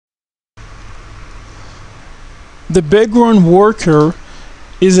The background worker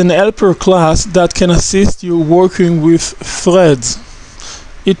is an helper class that can assist you working with threads.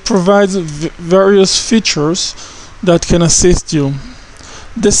 It provides various features that can assist you.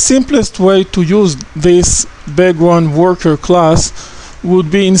 The simplest way to use this background worker class would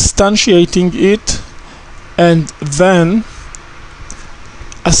be instantiating it and then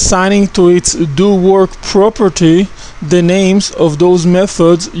assigning to its doWork property the names of those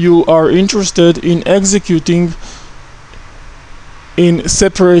methods you are interested in executing in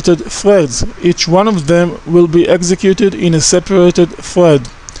separated threads. Each one of them will be executed in a separated thread.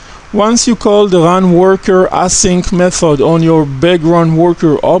 Once you call the runWorker async method on your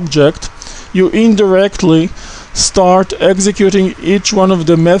backgroundWorker object, you indirectly start executing each one of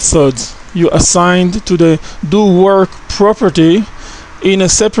the methods you assigned to the doWork property in a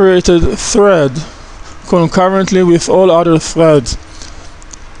separated thread concurrently with all other threads.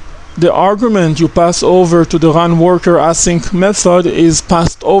 The argument you pass over to the runWorker async method is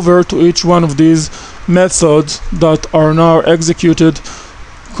passed over to each one of these methods that are now executed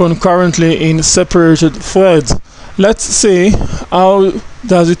concurrently in separated threads. Let's see how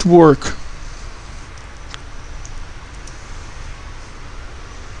does it work.